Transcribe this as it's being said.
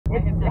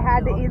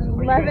had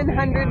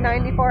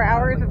 1,194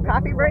 hours of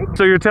coffee break.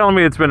 So you're telling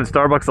me it's been at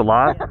Starbucks a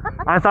lot?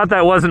 I thought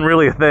that wasn't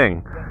really a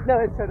thing. No,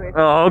 it's totally.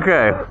 Oh,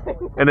 okay.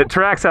 And it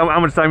tracks how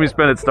much time you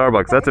spend at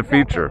Starbucks. That's a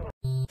feature.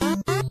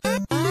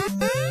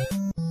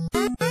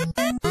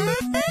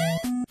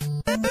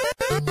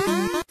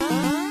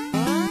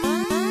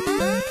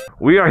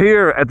 We are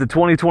here at the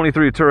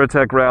 2023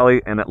 Touratech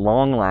Rally, and at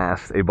long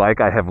last, a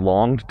bike I have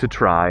longed to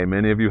try.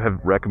 Many of you have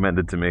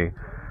recommended to me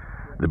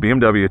the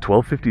BMW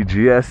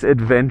R1250 GS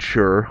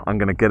Adventure. I'm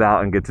going to get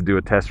out and get to do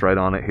a test ride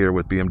on it here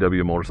with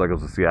BMW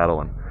Motorcycles of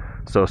Seattle and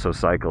SoSo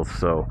Cycles.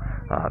 So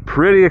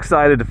pretty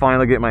excited to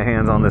finally get my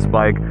hands on this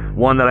bike.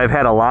 One that I've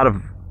had a lot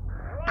of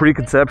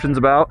preconceptions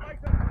about.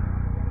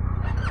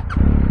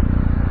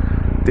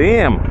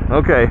 Damn,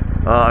 okay.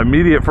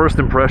 Immediate first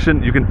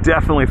impression, you can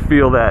definitely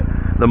feel that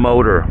the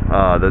motor,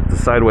 the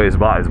sideways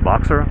is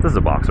boxer? This is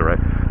a boxer, right?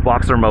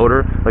 Boxer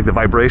motor, like the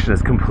vibration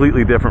is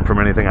completely different from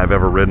anything I've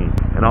ever ridden.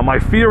 And my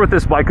fear with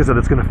this bike is that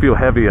it's gonna feel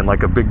heavy and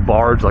like a big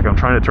barge, like I'm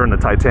trying to turn the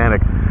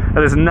Titanic.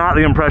 That is not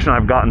the impression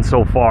I've gotten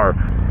so far.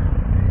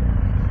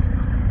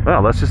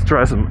 Well, let's just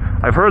try some.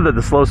 I've heard that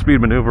the slow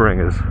speed maneuvering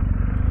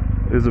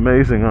is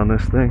amazing on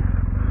this thing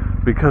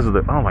because of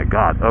the, oh my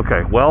God,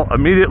 okay. Well,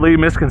 immediately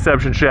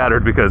misconception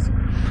shattered because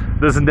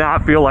this does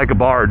not feel like a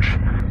barge.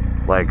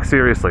 Like,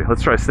 seriously,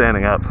 let's try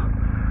standing up.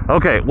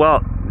 Okay,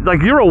 well,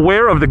 like you're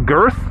aware of the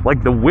girth,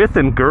 like the width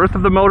and girth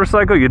of the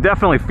motorcycle. You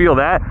definitely feel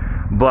that,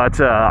 but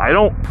I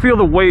don't feel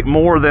the weight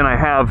more than I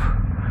have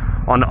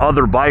on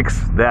other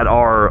bikes that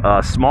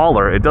are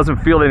smaller. It doesn't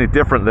feel any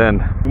different than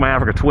my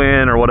Africa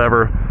Twin or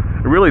whatever.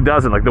 It really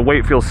doesn't. Like the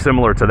weight feels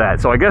similar to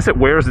that. So I guess it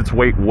wears its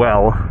weight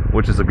well,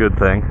 which is a good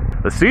thing.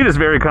 The seat is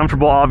very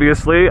comfortable,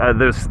 obviously.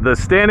 There's the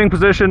standing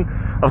position.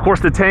 Of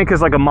course, the tank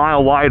is like a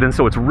mile wide, and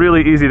so it's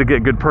really easy to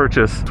get good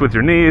purchase with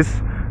your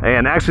knees.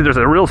 And actually, there's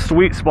a real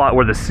sweet spot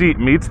where the seat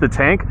meets the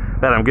tank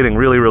that I'm getting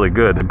really, really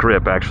good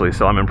grip, actually.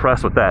 So I'm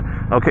impressed with that.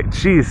 Okay,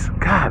 geez,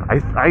 God,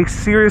 I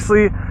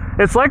seriously,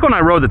 it's like when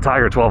I rode the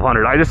Tiger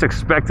 1200. I just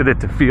expected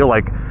it to feel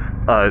like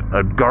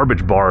a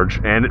garbage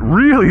barge, and it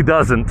really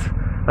doesn't.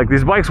 Like,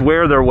 these bikes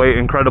wear their weight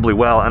incredibly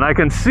well, and I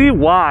can see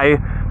why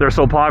they're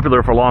so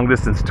popular for long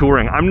distance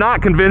touring. I'm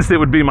not convinced it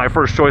would be my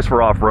first choice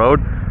for off-road,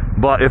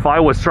 but if I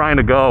was trying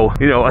to go,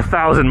 you know,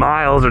 1,000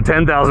 miles or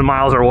 10,000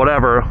 miles or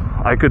whatever,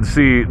 I could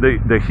see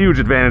the huge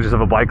advantages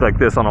of a bike like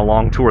this on a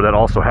long tour that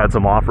also had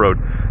some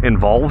off-road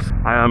involved.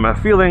 I am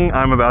feeling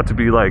I'm about to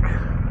be, like,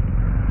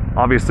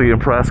 obviously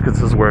impressed because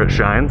this is where it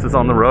shines. It's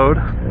on the road.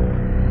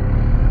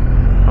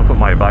 I'll put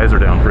my visor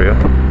down for you.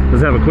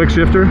 Does it have a quick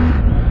shifter?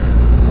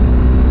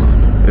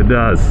 It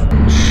does.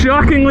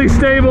 Shockingly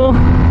stable,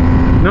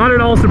 not at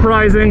all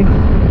surprising,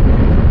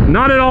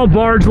 not at all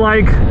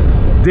barge-like.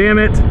 Damn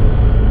it.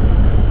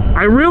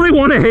 I really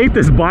want to hate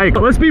this bike.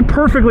 Let's be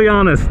perfectly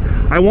honest.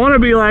 I want to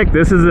be like,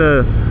 this is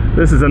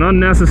an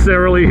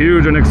unnecessarily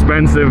huge and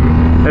expensive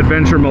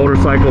adventure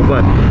motorcycle,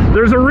 but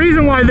there's a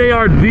reason why they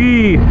are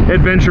the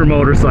adventure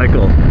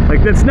motorcycle.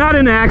 Like, that's not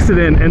an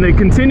accident, and they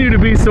continue to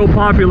be so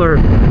popular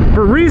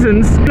for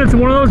reasons. It's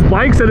one of those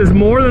bikes that is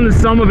more than the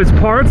sum of its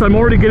parts. I'm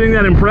already getting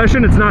that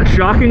impression. It's not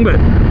shocking, but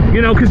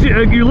you know, because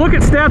you look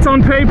at stats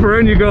on paper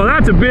and you go,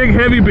 that's a big,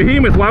 heavy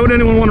behemoth. Why would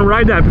anyone want to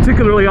ride that,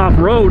 particularly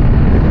off-road?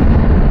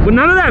 But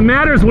none of that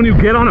matters when you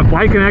get on a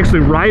bike and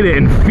actually ride it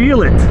and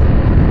feel it.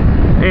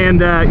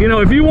 And you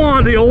know, if you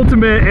want the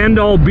ultimate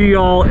end-all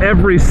be-all,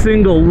 every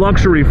single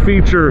luxury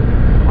feature,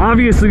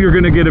 obviously you're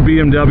going to get a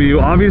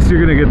BMW. Obviously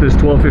you're going to get this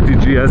 1250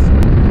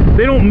 GS.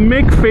 They don't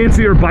make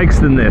fancier bikes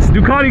than this.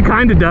 Ducati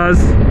kind of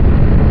does,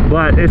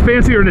 but it's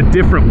fancier in a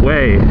different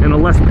way, in a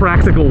less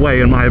practical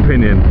way, in my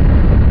opinion.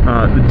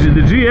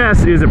 The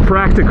GS is a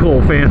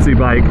practical fancy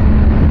bike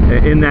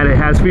in that it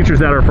has features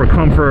that are for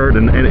comfort,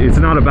 and it's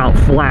not about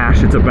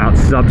flash, it's about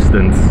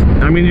substance.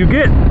 I mean, you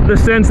get the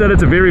sense that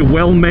it's a very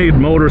well-made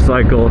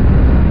motorcycle.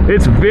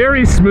 It's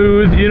very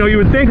smooth. You know, you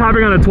would think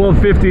hopping on a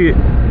 1250,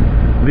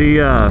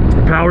 the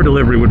power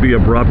delivery would be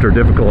abrupt or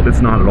difficult.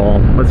 It's not at all.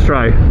 Let's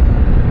try.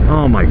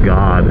 Oh my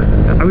God.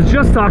 I was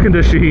just talking to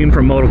Shaheen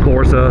from Moto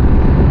Corsa,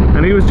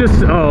 and he was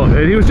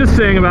just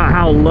saying about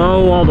how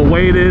low all the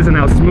weight is and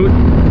how smooth.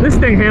 This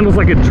thing handles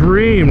like a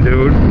dream,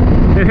 dude.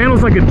 It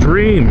handles like a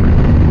dream.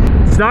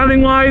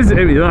 Styling wise,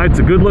 it's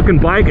a good looking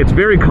bike. It's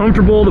very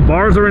comfortable. The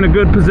bars are in a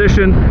good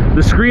position.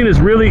 The screen is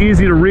really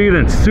easy to read,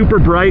 and it's super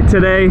bright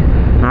today.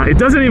 It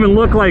doesn't even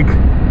look like,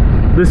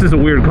 this is a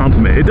weird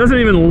compliment, it doesn't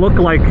even look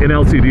like an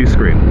LCD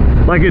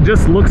screen. Like, it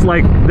just looks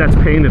like that's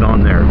painted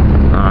on there.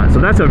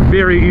 So that's a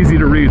very easy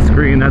to read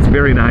screen. That's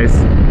very nice.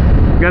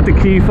 Got the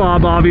key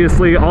fob,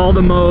 obviously, all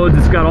the modes.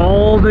 It's got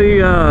all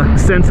the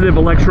sensitive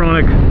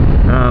electronic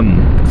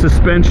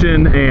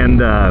suspension and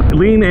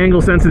lean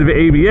angle sensitive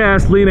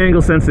ABS, lean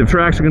angle sensitive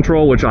traction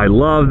control, which I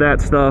love that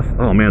stuff.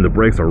 Oh man, the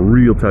brakes are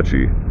real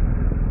touchy,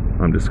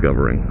 I'm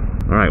discovering.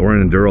 All right, we're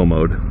in enduro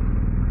mode.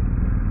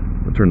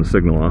 I'll turn the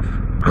signal off.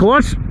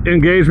 Clutch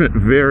engagement,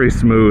 very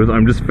smooth.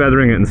 I'm just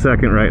feathering it in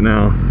second right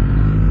now.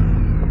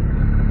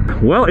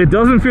 Well, it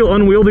doesn't feel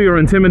unwieldy or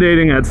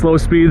intimidating at slow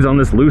speeds on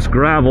this loose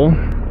gravel.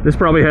 This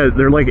probably has,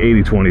 they're like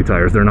 80/20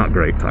 tires. They're not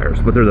great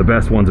tires, but they're the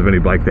best ones of any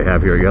bike they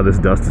have here. Yeah, this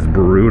dust is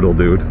brutal,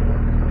 dude.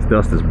 This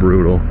dust is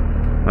brutal.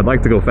 I'd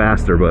like to go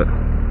faster, but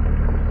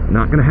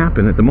not gonna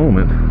happen at the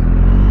moment.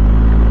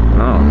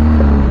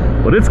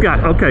 Oh, but it's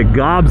got, okay,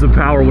 gobs of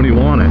power when you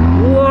want it.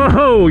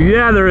 Whoa,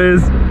 yeah, there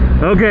is.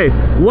 Okay,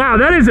 wow,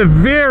 that is a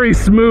very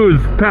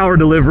smooth power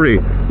delivery.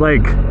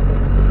 Like,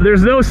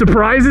 there's no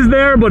surprises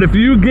there, but if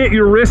you get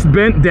your wrist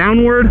bent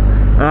downward,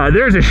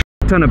 there's a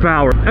ton of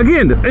power.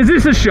 Again, is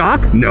this a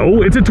shock?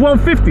 No, it's a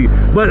 1250.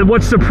 But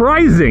what's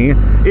surprising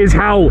is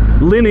how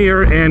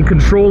linear and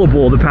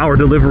controllable the power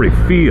delivery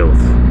feels.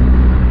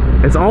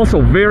 It's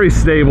also very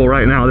stable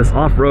right now, this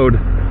off-road,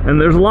 and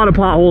there's a lot of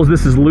potholes.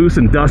 This is loose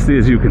and dusty,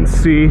 as you can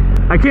see.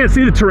 I can't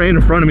see the terrain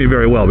in front of me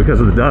very well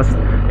because of the dust,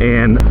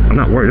 and I'm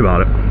not worried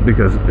about it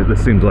because this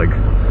seems like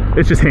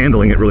it's just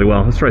handling it really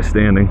well. Let's try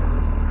standing.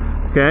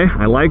 Okay,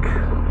 I like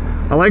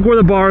where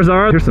the bars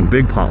are. Here's some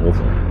big potholes.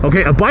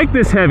 Okay, a bike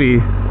this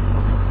heavy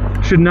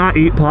should not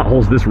eat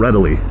potholes this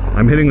readily.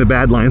 I'm hitting the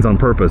bad lines on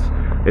purpose.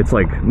 It's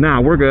like, nah,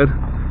 we're good.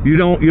 You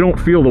don't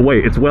feel the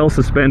weight. It's well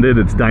suspended.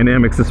 It's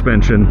dynamic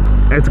suspension.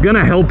 It's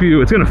gonna help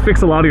you. It's gonna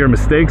fix a lot of your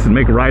mistakes and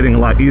make riding a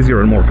lot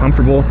easier and more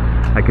comfortable.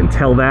 I can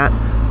tell that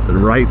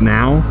right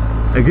now.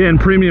 Again,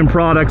 premium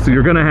products, so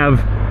you're gonna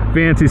have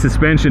fancy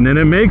suspension, and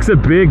it makes a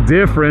big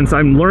difference.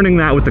 I'm learning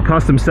that with the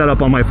custom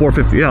setup on my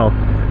 450L.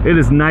 It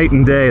is night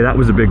and day. That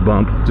was a big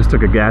bump. Just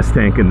took a gas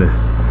tank in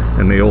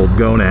the old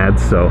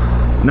gonads, so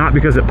not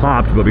because it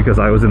popped, but because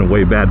I was in a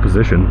way bad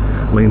position.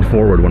 Leaned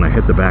forward when I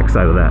hit the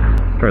backside of that.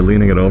 Try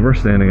leaning it over,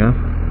 standing up.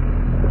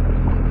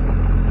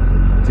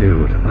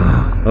 Dude,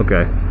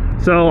 okay.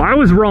 So I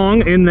was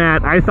wrong in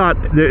that I thought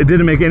it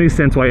didn't make any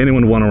sense why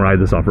anyone would want to ride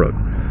this off-road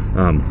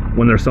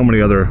when there's so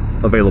many other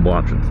available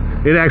options.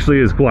 It actually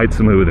is quite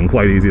smooth and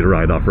quite easy to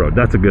ride off-road.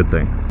 That's a good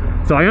thing.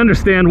 So I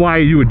understand why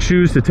you would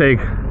choose to take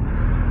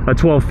a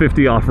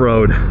 1250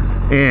 off-road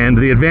and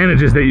the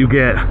advantages that you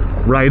get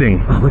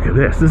riding. Oh, look at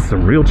this. This is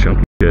some real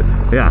chunky shit.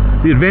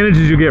 Yeah, the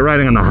advantages you get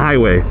riding on the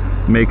highway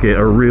make it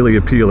a really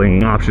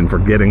appealing option for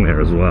getting there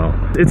as well.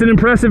 It's an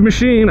impressive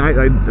machine.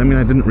 I mean,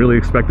 I didn't really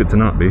expect it to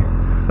not be.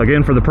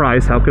 Again, for the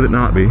price, how could it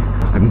not be?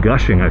 I'm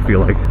gushing, I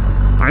feel like.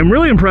 I'm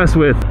really impressed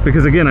with,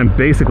 because again, I'm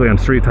basically on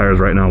street tires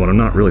right now, but I'm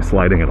not really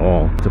sliding at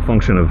all. It's a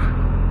function of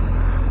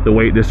the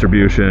weight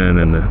distribution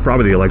and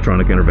probably the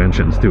electronic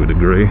interventions to a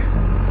degree.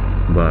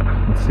 But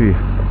let's see,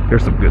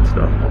 here's some good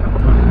stuff.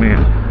 Oh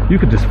man, you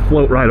could just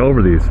float right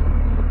over these.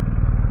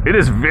 It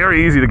is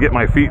very easy to get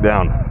my feet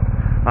down.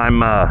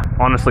 I'm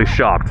honestly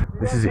shocked.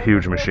 This is a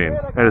huge machine.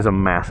 It is a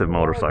massive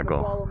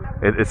motorcycle.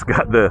 It's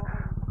got the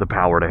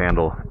power to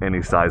handle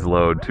any size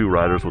load. 2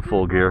 riders with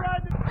full gear.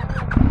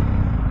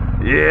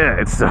 Yeah,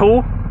 it's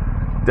so,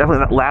 definitely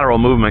that lateral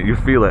movement, you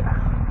feel it.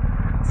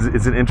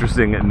 It's an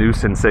interesting new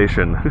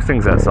sensation. Who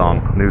sings that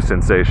song? New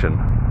sensation.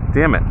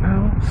 Damn it.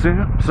 New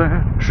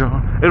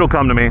sensation. It'll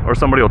come to me, or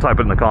somebody will type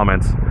it in the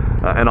comments,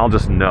 and I'll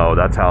just know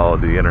that's how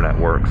the internet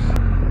works.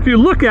 If you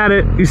look at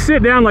it, you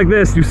sit down like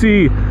this, you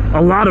see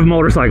a lot of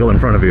motorcycle in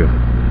front of you.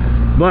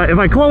 But if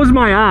I close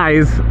my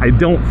eyes, I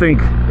don't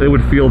think it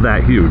would feel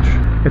that huge.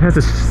 It has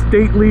a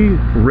stately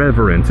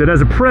reverence. It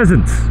has a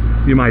presence,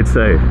 you might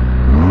say.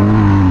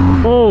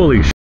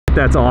 Holy shit,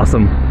 that's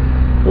awesome.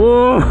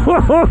 Whoa,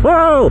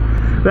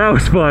 that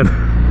was fun.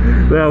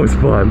 That was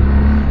fun.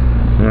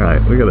 All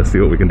right, we gotta see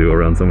what we can do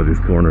around some of these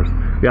corners.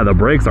 Yeah, the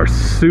brakes are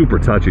super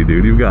touchy,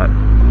 dude. You've got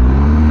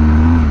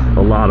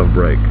a lot of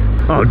brake.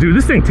 Oh, dude,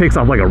 this thing takes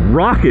off like a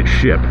rocket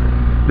ship.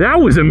 That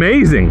was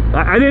amazing.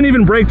 I didn't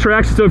even brake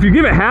traction, so if you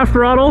give it half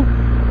throttle,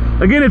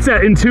 again, it's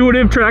that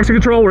intuitive traction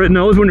control where it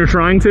knows when you're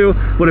trying to,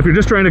 but if you're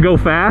just trying to go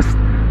fast,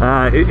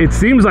 it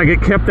seems like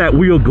it kept that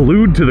wheel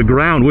glued to the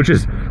ground, which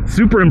is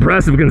super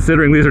impressive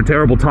considering these are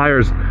terrible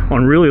tires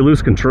on really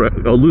loose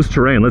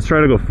terrain. Let's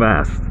try to go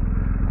fast.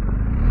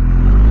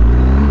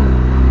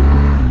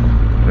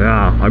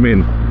 Yeah, I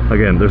mean,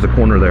 again, there's a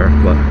corner there,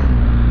 but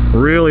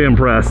really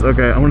impressed.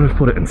 Okay, I'm gonna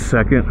put it in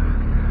second.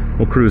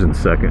 We'll cruise in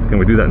second. Can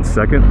we do that in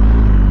second?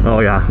 Oh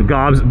yeah,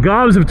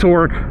 gobs of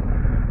torque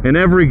in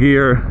every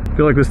gear. I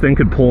feel like this thing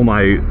could pull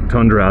my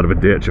Tundra out of a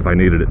ditch if I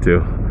needed it to.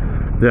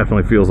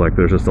 Definitely feels like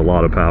there's just a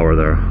lot of power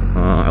there.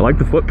 I like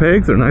the foot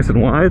pegs, they're nice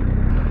and wide.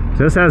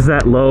 This has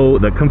that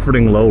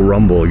comforting low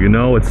rumble. You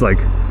know, it's like,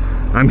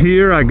 I'm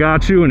here, I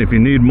got you, and if you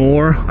need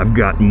more, I've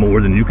got more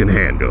than you can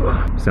handle.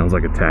 Sounds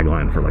like a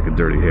tagline for like a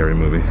Dirty Harry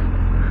movie.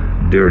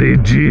 Dirty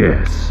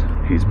GS,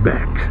 he's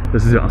back.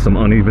 This is some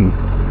uneven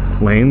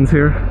lanes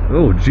here.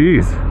 Oh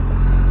geez.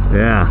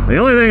 Yeah, the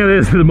only thing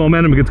is the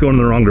momentum gets going in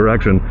the wrong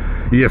direction.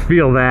 You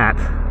feel that,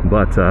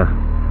 but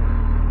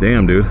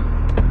damn, dude.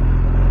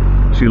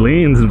 She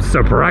leans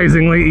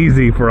surprisingly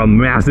easy for a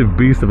massive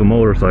beast of a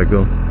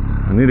motorcycle.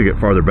 I need to get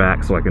farther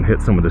back so I can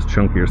hit some of this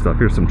chunkier stuff.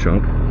 Here's some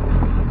chunk.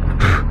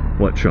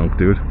 What chunk,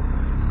 dude?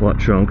 What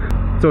chunk?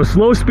 So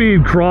slow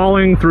speed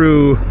crawling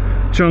through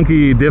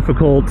chunky,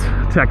 difficult,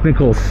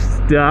 technical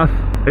stuff.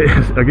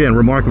 It's, again,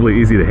 remarkably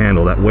easy to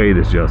handle. That weight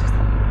is just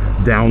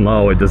down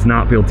low. It does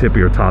not feel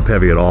tippy or top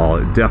heavy at all.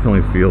 It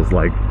definitely feels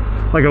like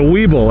like a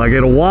Weeble. Like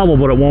it'll wobble,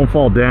 but it won't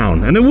fall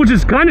down. And which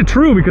is kind of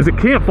true because it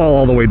can't fall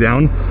all the way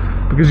down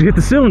because you hit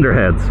the cylinder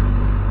heads.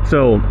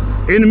 So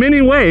in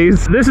many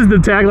ways, this is the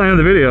tagline of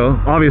the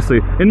video,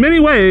 obviously. In many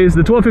ways,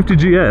 the 1250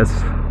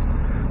 GS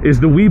is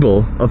the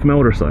Weeble of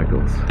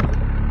motorcycles.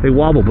 They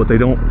wobble, but they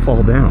don't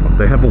fall down.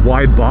 They have a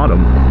wide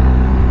bottom.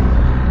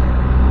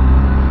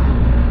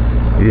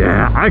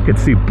 Yeah, I could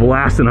see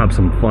blasting up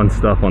some fun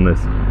stuff on this.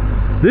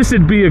 This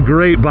would be a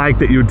great bike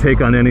that you would take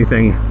on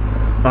anything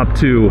up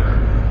to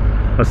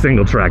a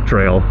single track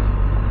trail,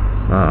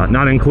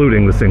 not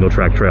including the single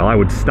track trail. I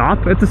would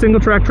stop at the single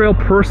track trail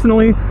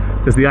personally,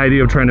 because the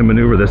idea of trying to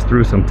maneuver this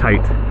through some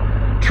tight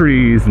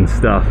trees and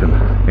stuff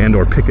and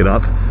or pick it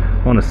up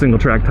on a single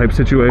track type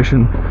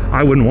situation,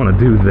 I wouldn't want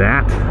to do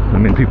that. I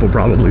mean, people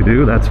probably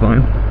do, that's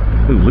fine.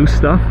 Ooh, loose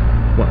stuff?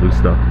 What loose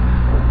stuff?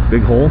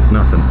 Big hole?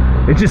 Nothing.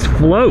 It just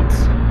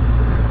floats.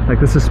 Like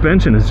the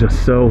suspension is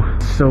just so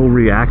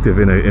reactive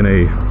in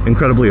a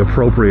incredibly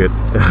appropriate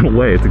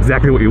way. It's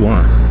exactly what you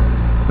want.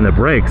 And the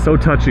brake, so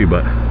touchy,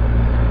 but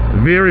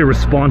very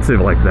responsive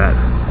like that.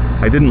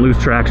 I didn't lose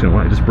traction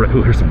when I just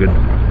oh, here's some good.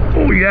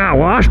 Oh yeah,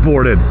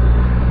 washboarded.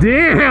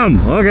 Damn.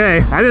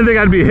 Okay, I didn't think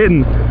I'd be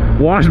hitting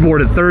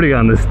washboard at 30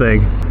 on this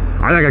thing.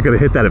 I think I could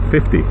have hit that at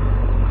 50. In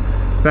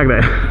fact,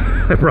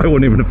 I probably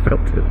wouldn't even have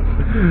felt it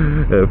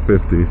at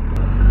 50.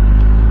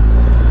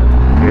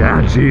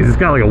 Yeah, geez, it's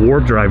got like a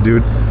warp drive,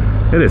 dude.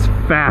 It is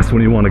fast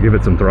when you want to give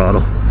it some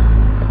throttle.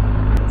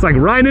 It's like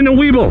riding in a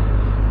Weeble.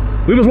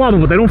 Weebles wobble,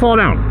 but they don't fall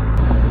down.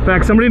 In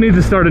fact, somebody needs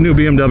to start a new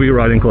BMW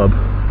riding club.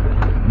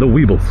 The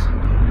Weebles.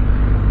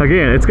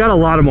 Again, it's got a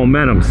lot of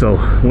momentum, so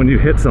when you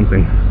hit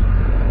something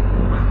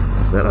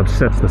that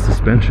upsets the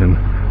suspension,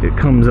 it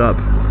comes up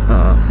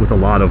with a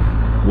lot of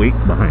weight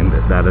behind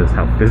it. That is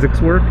how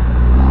physics work,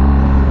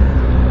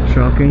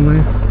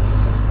 shockingly.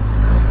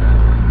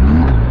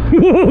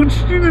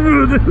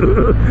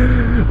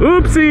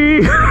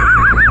 Oopsie!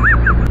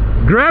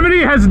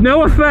 Gravity has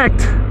no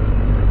effect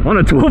on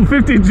a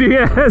 1250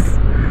 GS.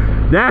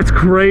 That's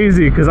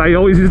crazy, because I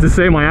always used to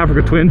say my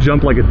Africa Twin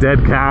jumped like a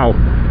dead cow.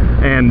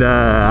 And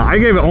I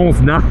gave it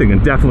almost nothing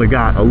and definitely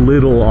got a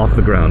little off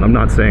the ground. I'm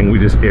not saying we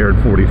just aired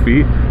 40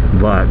 feet,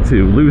 but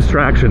to lose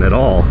traction at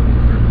all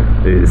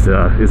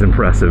is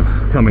impressive,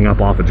 coming up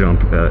off a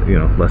jump at, you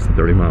know, less than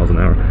 30 miles an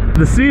hour.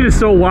 The seat is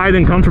so wide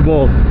and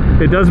comfortable,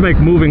 it does make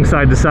moving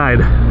side to side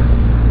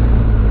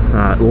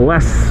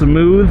less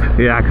smooth.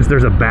 Yeah, because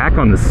there's a back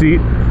on the seat,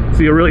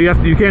 so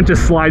you can't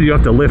just slide. You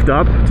have to lift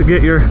up to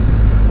get your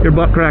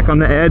butt crack on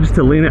the edge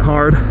to lean it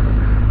hard,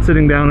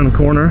 sitting down in a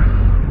corner.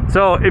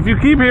 So if you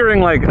keep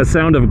hearing like a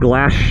sound of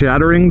glass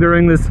shattering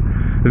during this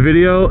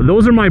video,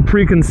 those are my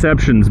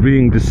preconceptions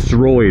being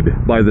destroyed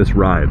by this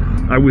ride.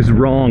 I was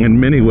wrong in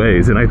many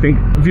ways, and I think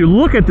if you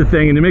look at the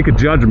thing and you make a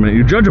judgment,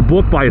 you judge a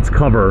book by its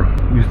cover,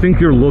 you think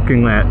you're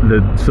looking at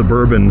the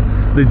Suburban,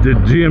 the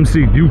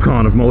GMC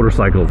Yukon of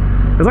motorcycles.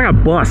 It's like a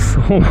bus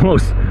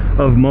almost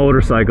of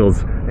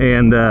motorcycles,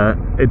 and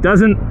it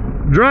doesn't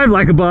drive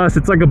like a bus.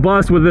 It's like a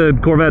bus with a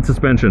Corvette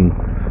suspension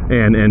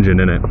and engine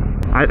in it.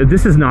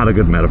 This is not a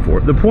good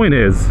metaphor. The point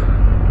is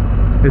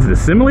it a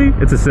simile?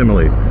 It's a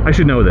simile. I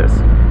should know this.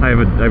 I have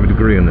a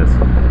degree in this.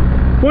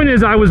 Point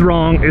is, I was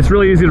wrong. It's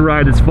really easy to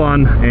ride. It's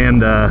fun,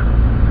 and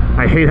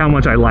I hate how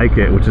much I like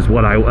it, which is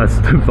what that's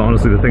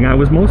honestly the thing I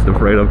was most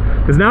afraid of.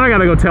 Because now I got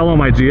to go tell all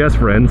my GS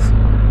friends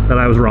that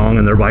I was wrong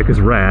and their bike is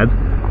rad.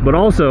 But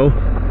also,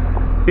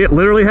 it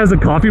literally has a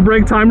coffee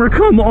break timer.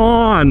 Come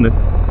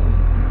on!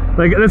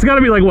 Like, that's got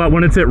to be like what,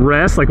 when it's at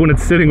rest, like when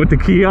it's sitting with the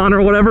key on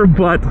or whatever.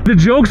 But the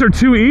jokes are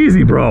too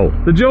easy, bro.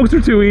 The jokes are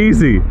too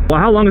easy. Well,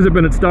 how long has it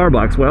been at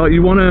Starbucks? Well,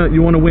 you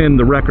wanna win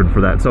the record for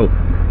that. So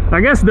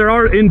I guess there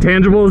are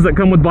intangibles that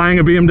come with buying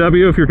a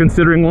BMW if you're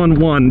considering one.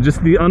 One,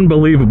 just the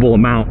unbelievable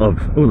amount of,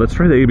 oh, let's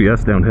try the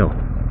ABS downhill.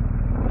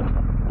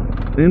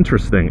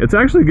 Interesting. It's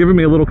actually giving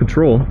me a little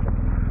control.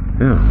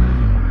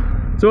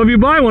 Yeah. So if you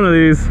buy one of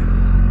these,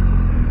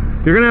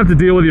 you're gonna have to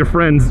deal with your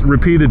friends'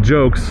 repeated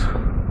jokes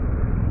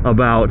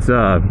about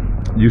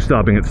you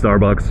stopping at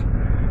Starbucks.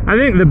 I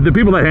think the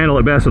people that handle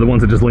it best are the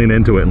ones that just lean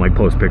into it and like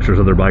post pictures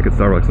of their bike at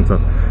Starbucks and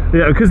stuff.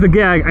 Yeah, because the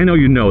gag, I know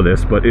you know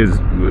this, but is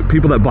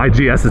people that buy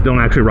GSs don't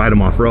actually ride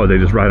them off-road, they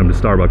just ride them to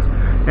Starbucks.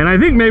 And I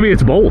think maybe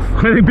it's both.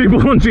 I think people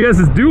on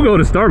GSs do go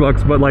to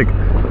Starbucks, but like,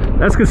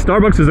 that's because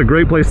Starbucks is a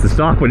great place to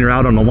stop when you're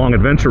out on a long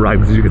adventure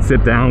ride, because you can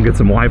sit down, get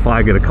some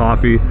Wi-Fi, get a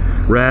coffee,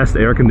 rest,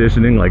 air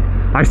conditioning. Like,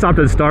 I stopped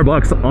at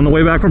Starbucks on the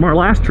way back from our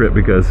last trip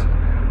because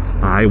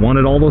I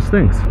wanted all those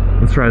things.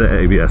 Let's try the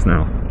ABS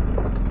now.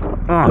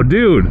 Oh,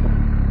 dude.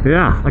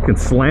 Yeah, I can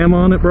slam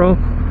on it, bro.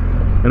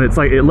 And it's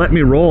like, it let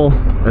me roll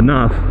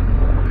enough.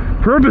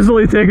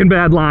 Purposely taking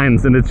bad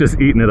lines, and it's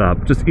just eating it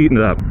up. Just eating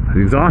it up.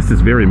 The exhaust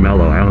is very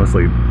mellow. I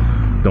honestly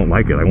don't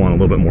like it. I want a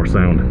little bit more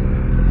sound.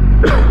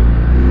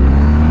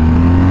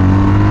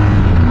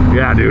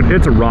 Yeah, dude,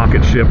 it's a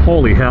rocket ship.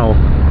 Holy hell.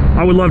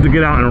 I would love to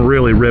get out and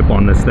really rip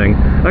on this thing.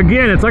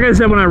 Again, it's like I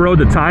said when I rode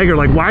the Tiger,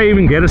 like, why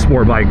even get a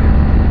sport bike?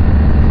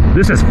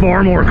 This is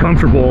far more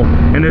comfortable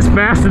and is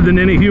faster than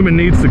any human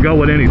needs to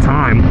go at any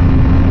time.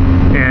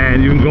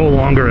 and you can go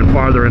longer and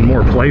farther in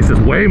more places,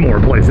 way more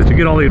places. You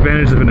get all the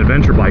advantages of an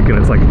adventure bike, and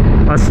it's like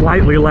a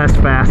slightly less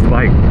fast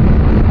bike.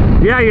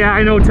 Yeah,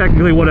 I know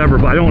technically whatever,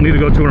 but I don't need to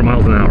go 200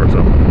 miles an hour,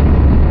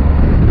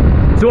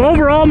 So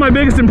overall, my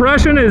biggest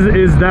impression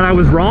is that I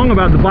was wrong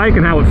about the bike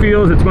and how it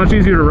feels. It's much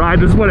easier to ride.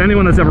 This is what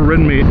anyone that's ever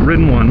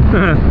ridden one.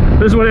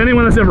 This is what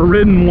anyone that's ever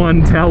ridden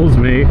one tells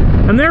me,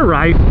 and they're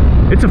right.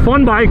 It's a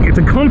fun bike. It's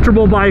a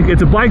comfortable bike.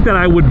 It's a bike that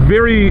I would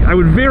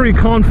very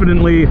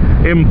confidently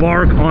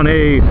embark on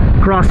a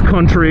cross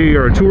country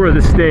or a tour of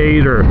the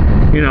state, or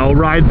you know,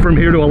 ride from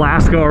here to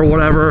Alaska or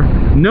whatever,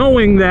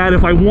 knowing that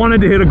if I wanted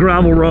to hit a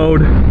gravel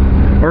road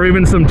or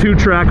even some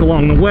two-track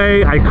along the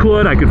way, I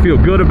could feel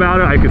good about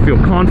it. I could feel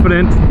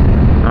confident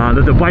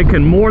that the bike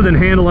can more than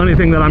handle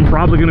anything that I'm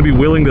probably going to be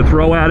willing to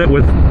throw at it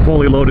with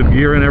fully loaded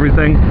gear and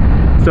everything.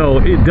 So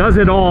it does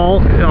it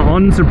all,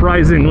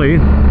 unsurprisingly.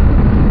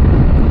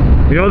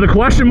 You know, the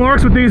question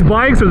marks with these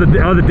bikes, or the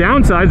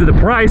downsides of the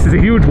price, is a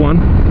huge one.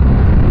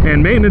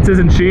 And maintenance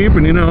isn't cheap,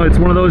 and you know, it's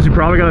one of those you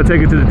probably got to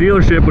take it to the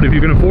dealership, but if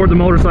you can afford the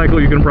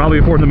motorcycle, you can probably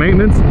afford the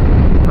maintenance.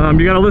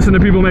 You got to listen to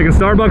people making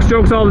Starbucks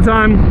jokes all the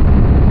time.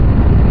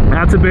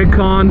 That's a big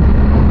con.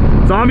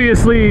 So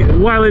obviously,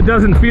 while it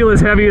doesn't feel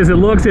as heavy as it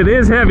looks, it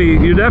is heavy.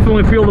 You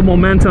definitely feel the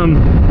momentum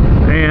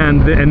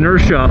and the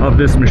inertia of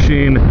this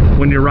machine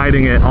when you're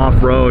riding it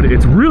off-road.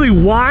 It's really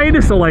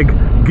wide, so like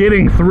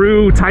getting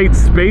through tight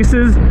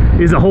spaces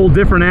is a whole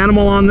different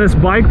animal on this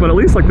bike, but at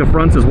least like the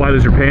front's as wide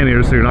as your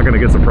panniers, so you're not going to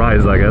get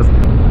surprised, I guess.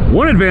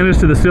 One advantage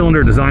to the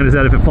cylinder design is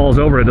that if it falls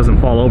over, it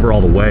doesn't fall over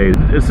all the way.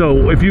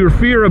 So if your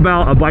fear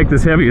about a bike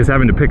this heavy is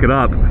having to pick it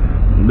up,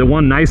 the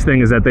one nice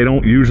thing is that they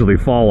don't usually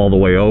fall all the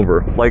way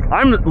over. Like,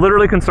 I'm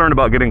literally concerned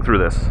about getting through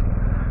this.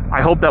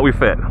 I hope that we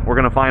fit. We're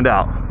going to find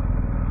out.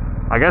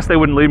 I guess they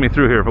wouldn't lead me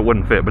through here if it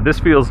wouldn't fit, but this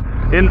feels,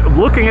 in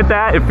looking at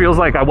that, it feels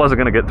like I wasn't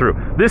going to get through.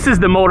 This is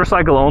the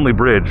motorcycle only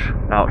bridge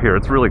out here.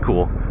 It's really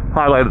cool.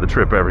 Highlight of the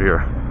trip over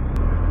here.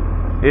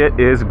 It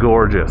is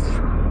gorgeous.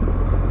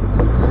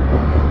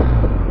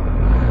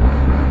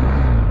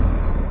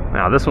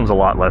 Now this one's a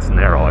lot less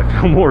narrow.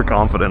 I feel more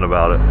confident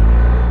about it.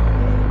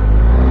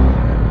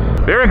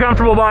 Very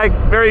comfortable bike,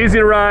 very easy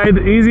to ride,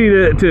 easy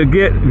to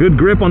get good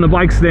grip on the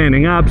bike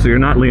standing up, so you're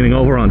not leaning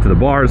over onto the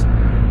bars.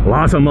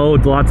 Lots of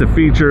modes, lots of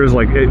features.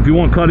 Like, if you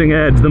want cutting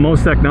edge, the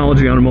most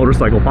technology on a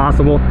motorcycle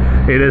possible,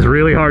 it is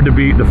really hard to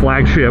beat the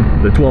flagship,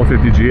 the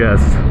 1250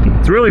 GS.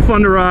 It's really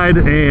fun to ride,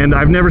 and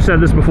I've never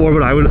said this before,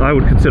 but I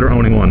would consider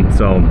owning one.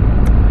 So,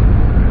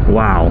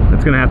 wow,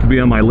 it's gonna have to be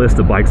on my list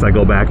of bikes I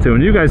go back to.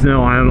 And you guys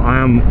know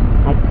I'm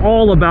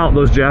all about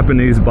those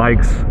Japanese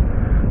bikes,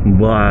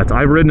 but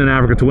I've ridden an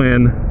Africa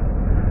Twin,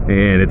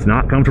 and it's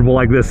not comfortable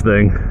like this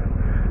thing,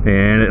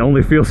 and it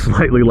only feels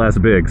slightly less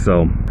big.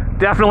 So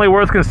definitely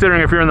worth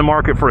considering if you're in the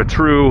market for a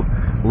true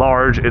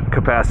large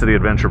capacity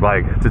adventure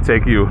bike to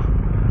take you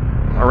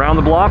around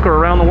the block or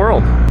around the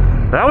world.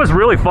 That was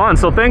really fun.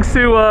 So thanks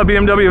to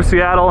BMW of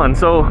Seattle and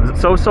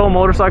SoSo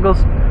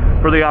Motorcycles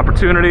for the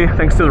opportunity.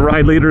 Thanks to the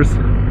ride leaders,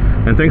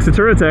 and thanks to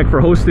Touratech for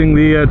hosting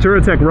the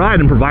Touratech Ride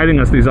and providing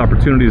us these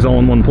opportunities all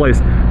in one place.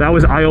 That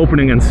was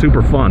eye-opening and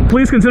super fun.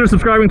 Please consider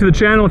subscribing to the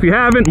channel if you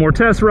haven't. More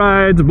test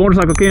rides,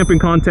 motorcycle camping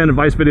content,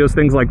 advice videos,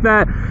 things like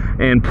that.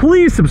 And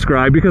please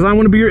subscribe, because I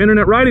want to be your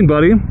internet riding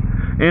buddy.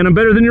 And I'm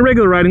better than your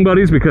regular riding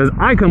buddies because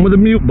I come with a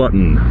mute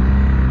button.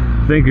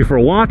 Thank you for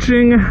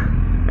watching,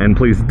 and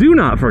please do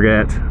not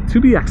forget to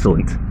be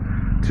excellent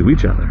to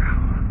each other.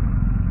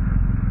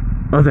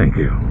 Thank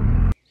you.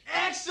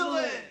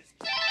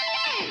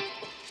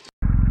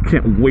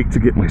 Can't wait to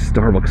get my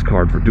Starbucks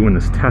card for doing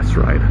this test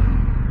ride.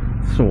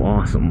 It's so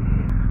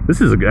awesome.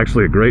 This is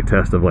actually a great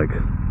test of like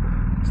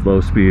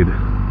slow speed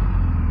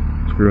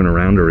screwing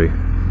aroundery.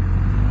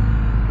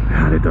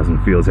 God, it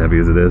doesn't feel as heavy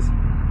as it is.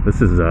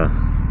 This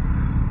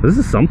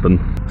is something.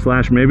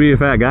 Slash maybe a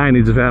fat guy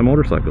needs a fat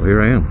motorcycle.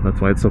 Here I am. That's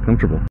why it's so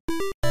comfortable.